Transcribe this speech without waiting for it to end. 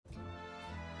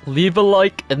Leave a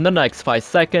like in the next 5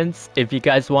 seconds if you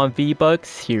guys want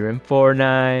V-Bucks here in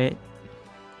Fortnite.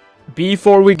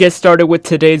 Before we get started with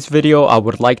today's video, I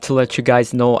would like to let you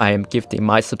guys know I am gifting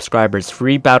my subscribers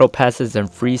free battle passes and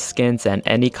free skins and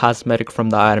any cosmetic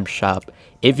from the item shop.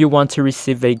 If you want to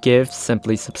receive a gift,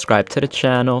 simply subscribe to the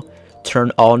channel,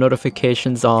 turn all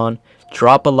notifications on,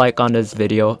 drop a like on this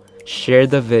video, share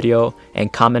the video,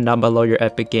 and comment down below your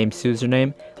Epic Games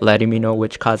username, letting me know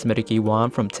which cosmetic you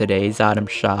want from today's item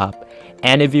shop.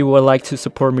 And if you would like to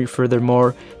support me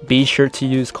furthermore, be sure to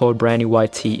use code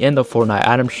BRANDYYT in the Fortnite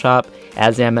item shop,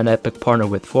 as I am an Epic partner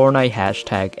with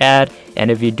Fortnite, #ad.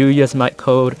 And if you do use my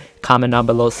code, comment down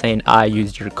below saying I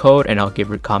used your code and I'll give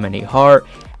your comment a heart.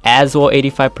 As well,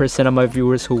 85% of my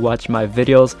viewers who watch my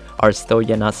videos are still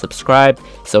yet not subscribed,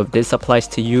 so if this applies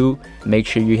to you, make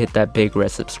sure you hit that big red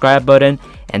subscribe button.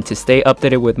 And to stay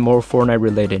updated with more Fortnite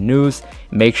related news,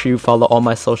 make sure you follow all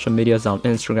my social medias on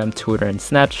Instagram, Twitter, and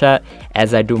Snapchat,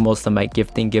 as I do most of my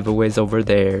gifting giveaways over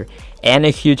there. And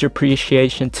a huge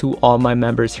appreciation to all my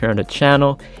members here on the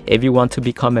channel. If you want to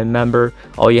become a member,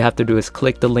 all you have to do is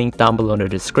click the link down below in the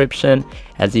description,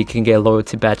 as you can get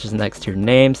loyalty badges next to your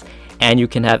names, and you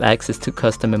can have access to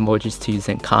custom emojis to use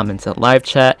in comments and live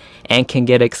chat, and can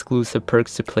get exclusive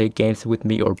perks to play games with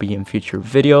me or be in future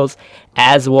videos.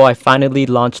 As well, I finally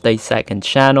launched a second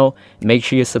channel. Make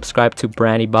sure you subscribe to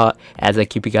BrandyBot, as I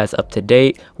keep you guys up to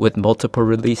date with multiple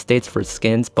release dates for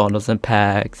skins, bundles, and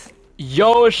packs.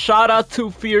 Yo, shout out to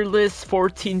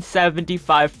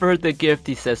Fearless1475 for the gift.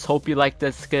 He says, hope you like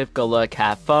this gift, good luck,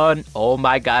 have fun. Oh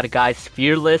my god, guys,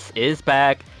 Fearless is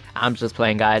back. I'm just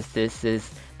playing, guys. This is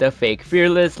the fake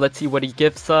Fearless. Let's see what he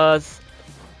gifts us.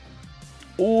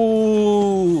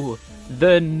 Ooh,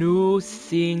 the new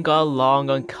sing along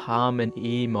uncommon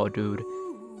emo, dude.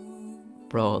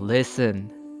 Bro,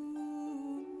 listen.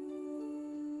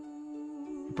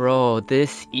 Bro,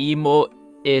 this emo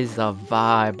is a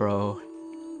vibe, bro.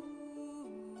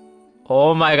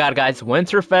 Oh my god, guys,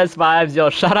 Winterfest vibes.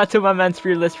 Yo, shout out to my man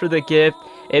Fearless for the gift.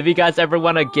 If you guys ever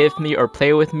want to gift me or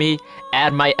play with me,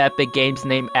 add my Epic Games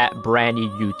name at Brandy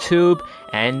YouTube.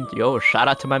 And yo, shout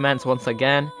out to my mans once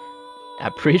again. I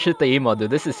appreciate the emo,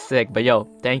 dude. This is sick. But yo,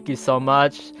 thank you so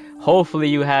much. Hopefully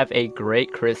you have a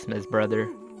great Christmas, brother.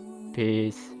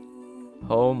 Peace.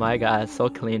 Oh my god, so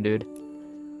clean, dude.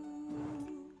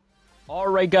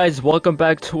 Alright guys, welcome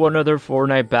back to another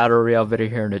Fortnite Battle Royale video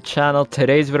here on the channel.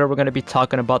 Today's video we're going to be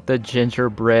talking about the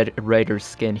Gingerbread Raider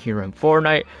Skin here in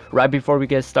Fortnite. Right before we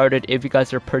get started, if you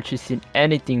guys are purchasing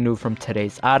anything new from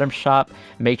today's item shop,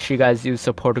 make sure you guys use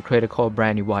support to create a code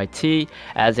BRANDYYT,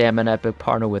 as I am an Epic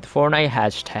partner with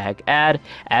Fortnite, #ad,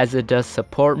 as it does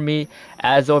support me.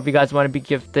 As well, if you guys want to be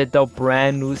gifted the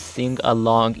brand new sing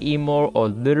along emo or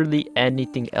literally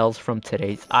anything else from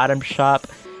today's item shop,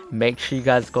 make sure you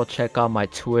guys go check out my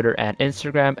Twitter and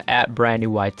Instagram at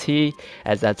BrandyYT,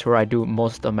 as that's where I do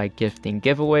most of my gifting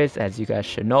giveaways, as you guys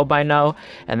should know by now.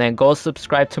 And then go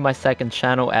subscribe to my second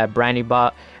channel at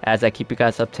BrandyBot, as I keep you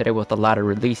guys up to date with a lot of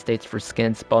release dates for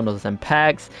skins, bundles, and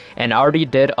packs. And I already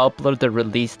did upload the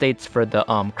release dates for the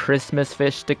Christmas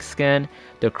fish stick skin,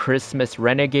 the Christmas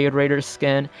Renegade Raider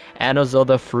skin, and also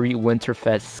the free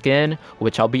Winterfest skin,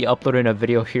 which I'll be uploading a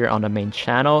video here on the main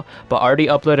channel. But I already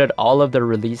uploaded all of the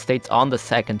release dates on the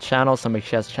second channel, so make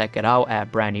sure you guys check it out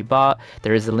at BrandyBot.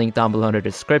 There is a link down below in the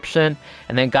description.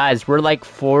 And then guys, we're like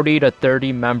 40 to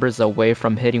 30 members away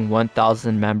from hitting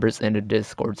 1,000 members in the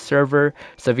Discord server.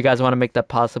 So if you guys want to make that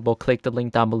possible, click the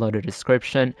link down below in the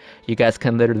description. You guys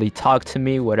can literally talk to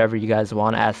me, whatever you guys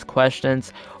want, ask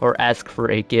questions or ask for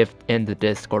a gift in the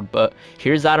Discord. But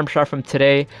here's item shop from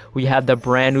today. We have the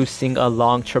brand new sing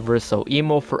along traversal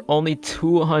emo for only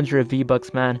 200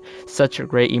 V-Bucks, man. Such a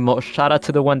great emote. Shout out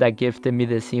to the one that gifted me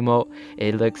this emote.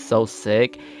 It looks so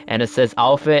sick. And it says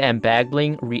outfit and bag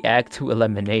bling react to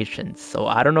eliminations. So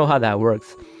I don't know how that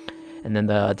works. And then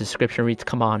the description reads,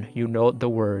 come on, you know the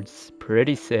words.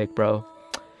 Pretty sick, bro.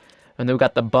 And then we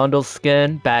got the bundle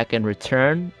skin back in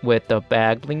return with the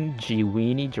bag bling,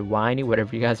 Gewini,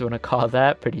 whatever you guys want to call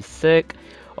that. Pretty sick.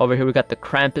 Over here we got the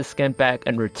Krampus skin back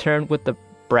in return with the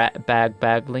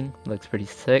bag bling. Looks pretty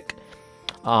sick.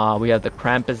 We have the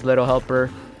Krampus little helper.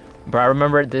 But I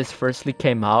remember this firstly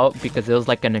came out because it was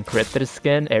like an encrypted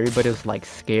skin. Everybody was like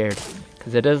scared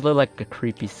because it does look like a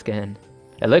creepy skin.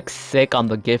 It looks sick on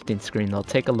the gifting screen though.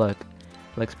 Take a look.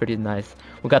 Looks pretty nice.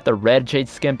 We got the red jade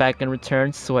skin back in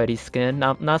return. Sweaty skin.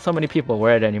 Not so many people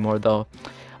wear it anymore though.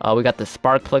 We got the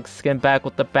spark plug skin back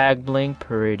with the bag bling.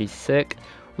 Pretty sick.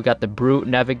 We got the brute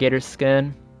navigator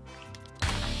skin.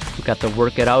 We got the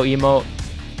work it out emote.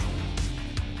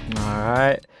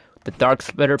 Alright. The dark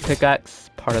splitter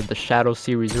pickaxe, part of the shadow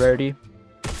series rarity.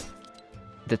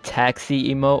 the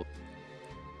taxi emote.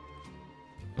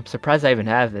 I'm surprised I even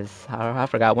have this. I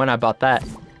forgot when I bought that.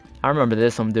 I remember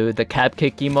this one, dude. The cap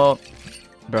kick emote.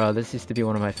 Bro, this used to be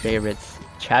one of my favorites.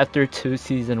 Chapter 2,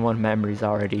 Season 1 memories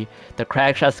already. The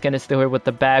crack shot skin is still here with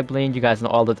the bag bling. You guys know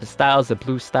all of the styles. The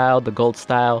blue style, the gold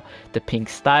style, the pink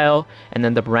style. And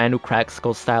then the brand new crack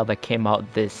skull style that came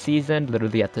out this season.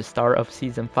 Literally at the start of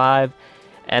Season 5.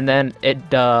 And then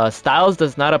styles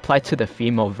does not apply to the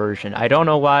female version. I don't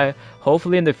know why.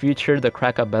 Hopefully in the future the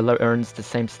Crackabella earns the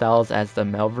same styles as the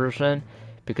male version,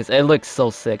 because it looks so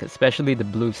sick, especially the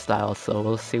blue style. So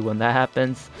we'll see when that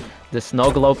happens. The snow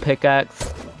globe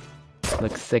pickaxe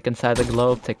looks sick inside the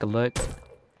globe. Take a look.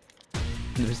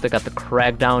 We still got the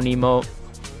crackdown emote.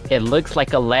 It looks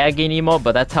like a lagging emote,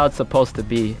 but that's how it's supposed to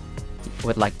be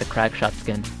with like the crack shot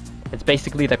skin. It's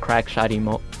basically the crack shot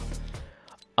emote.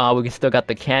 We still got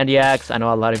the candy axe. I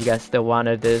know a lot of you guys still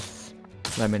wanted this.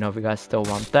 Let me know if you guys still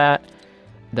want that.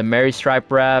 The Mary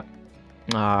Stripe wrap.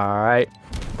 Alright.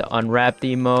 The unwrapped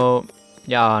emote.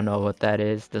 Y'all know what that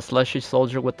is. The slushy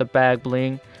soldier with the bag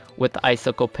bling. With the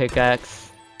icicle pickaxe.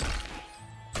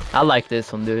 I like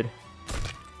this one, dude.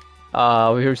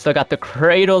 We still got the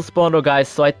Kratos bundle, guys.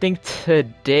 So I think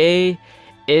today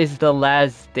is the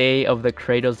last day of the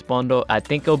Kratos bundle. I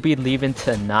think it'll be leaving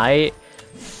tonight.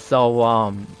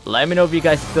 So let me know if you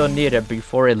guys still need it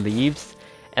before it leaves.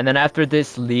 And then after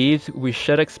this leaves, we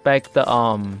should expect the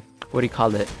what do you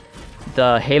call it,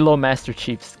 the Halo Master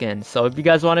Chief skin. So if you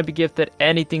guys want to be gifted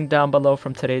anything down below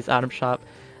from today's item shop,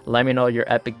 let me know your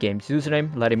Epic Games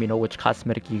username, letting me know which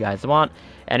cosmetic you guys want.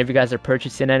 And if you guys are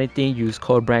purchasing anything, use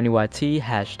code BrandNewYT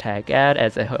 #ad,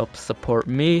 as it helps support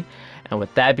me. And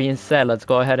with that being said, let's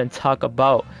go ahead and talk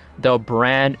about the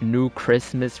brand new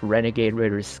Christmas Renegade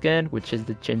Raider skin, which is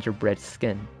the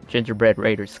Gingerbread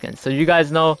Raider skin. So you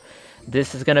guys know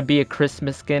this is gonna be a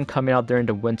Christmas skin coming out during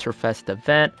the Winterfest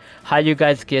event. How you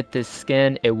guys get this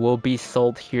skin? It will be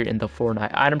sold here in the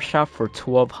Fortnite item shop for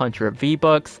 1200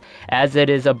 V-Bucks, as it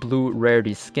is a blue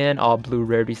rarity skin. All blue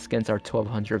rarity skins are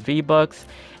 1200 V-Bucks.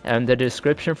 And the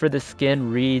description for the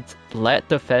skin reads, "Let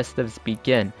the festives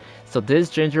begin." So this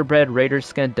Gingerbread Raider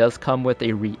skin does come with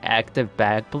a reactive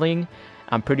bag bling.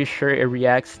 I'm pretty sure it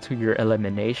reacts to your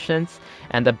eliminations.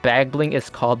 And the bag bling is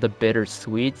called the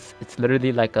Bittersweets. It's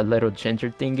literally like a little ginger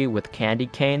thingy with candy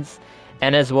canes.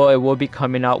 And as well, it will be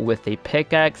coming out with a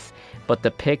pickaxe. But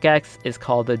the pickaxe is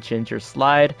called the Ginger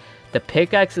Slide. The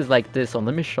pickaxe is like this one.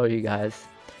 Let me show you guys.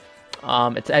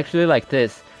 It's actually like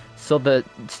this. So the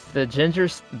ginger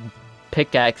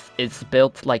pickaxe is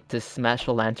built like this Smash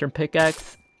a Lantern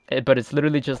pickaxe. But it's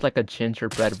literally just like a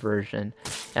gingerbread version.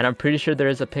 And I'm pretty sure there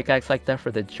is a pickaxe like that for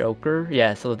the Joker.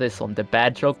 Yeah, so this one, the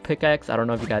Bad Joke pickaxe. I don't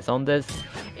know if you guys own this.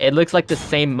 It looks like the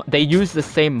same, they use the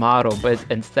same model, but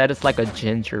instead it's like a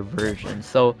ginger version.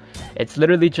 So it's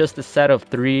literally just a set of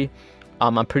 3.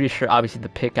 I'm pretty sure obviously the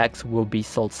pickaxe will be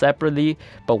sold separately.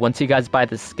 But once you guys buy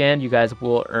the skin, you guys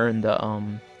will earn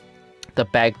the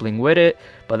bag bling with it.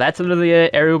 But that's literally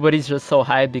it. Everybody's just so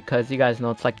hyped because you guys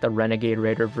know it's like the Renegade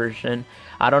Raider version.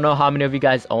 I don't know how many of you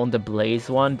guys own the Blaze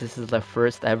one. This is the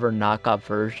first ever knockoff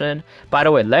version. By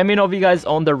the way, let me know if you guys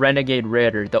own the Renegade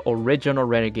Raider, the original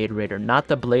Renegade Raider, not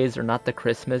the Blaze or not the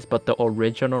Christmas, but the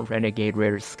original Renegade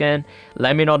Raider skin.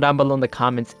 Let me know down below in the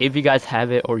comments if you guys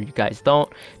have it or you guys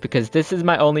don't, because this is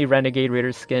my only Renegade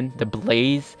Raider skin, the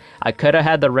Blaze. I could have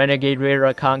had the Renegade Raider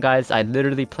account, guys. I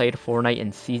literally played Fortnite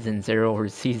in Season 0 or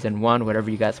Season 1, whatever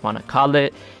you guys want to call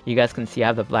it. You guys can see I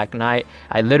have the Black Knight.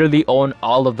 I literally own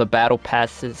all of the battle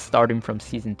passes starting from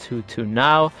Season 2 to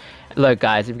now. Look,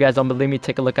 guys, if you guys don't believe me,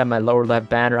 take a look at my lower left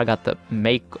banner. I got the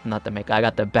I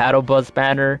got the Battle Buzz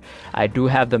banner. I do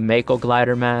have the Mako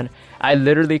glider, man. I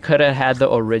literally could have had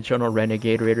the original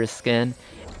Renegade Raider skin,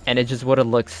 and it just would have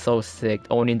looked so sick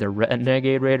owning the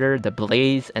Renegade Raider, the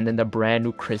Blaze, and then the brand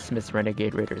new Christmas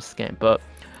Renegade Raider skin. But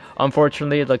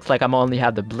unfortunately, it looks like I'm only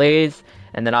have the Blaze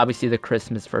and then obviously the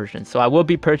Christmas version. So I will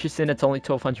be purchasing, it's only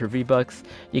 1200 V-Bucks.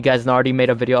 You guys already made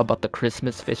a video about the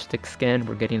Christmas fish stick skin.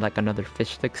 We're getting like another fish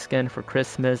stick skin for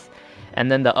Christmas.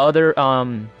 And then the other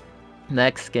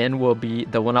next skin will be,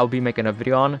 the one I'll be making a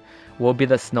video on, will be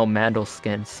the Snowmando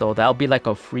skin. So that'll be like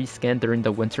a free skin during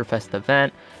the Winterfest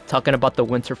event. Talking about the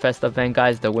Winterfest event,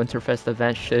 guys, the Winterfest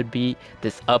event should be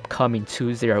this upcoming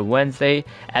Tuesday or Wednesday,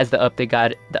 as the update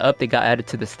got added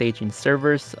to the staging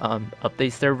servers,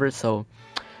 update servers. So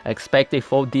expect a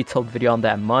full detailed video on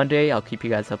that Monday. I'll keep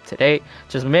you guys up to date.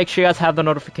 Just make sure you guys have the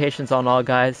notifications on all,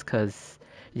 guys, because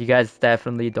you guys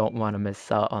definitely don't want to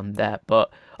miss out on that. But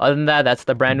other than that, that's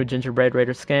the brand new Gingerbread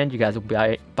Raider skin. You guys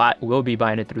will be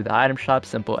buying it through the item shop.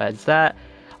 Simple as that.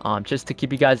 just to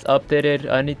keep you guys updated.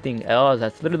 Anything else,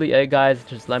 that's literally it, guys.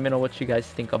 Just let me know what you guys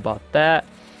think about that.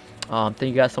 Thank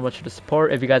you guys so much for the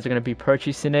support. If you guys are going to be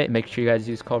purchasing it, make sure you guys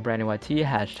use code BrandNewYT,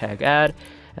 #ad.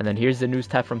 And then here's the news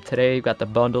tab from today. We got the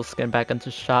bundle skin back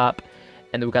into shop,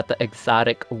 and then we got the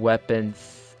exotic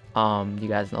weapons. You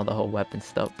guys know the whole weapon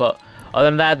stuff. But other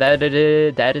than that,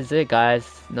 that is it,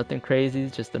 guys. Nothing crazy,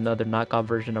 just another knockoff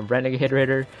version of Renegade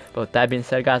Raider. But with that being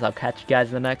said, guys, I'll catch you guys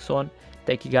in the next one.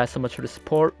 Thank you guys so much for the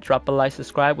support. Drop a like,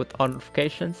 subscribe with all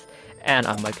notifications, and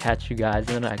I'm gonna catch you guys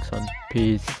in the next one.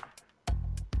 Peace.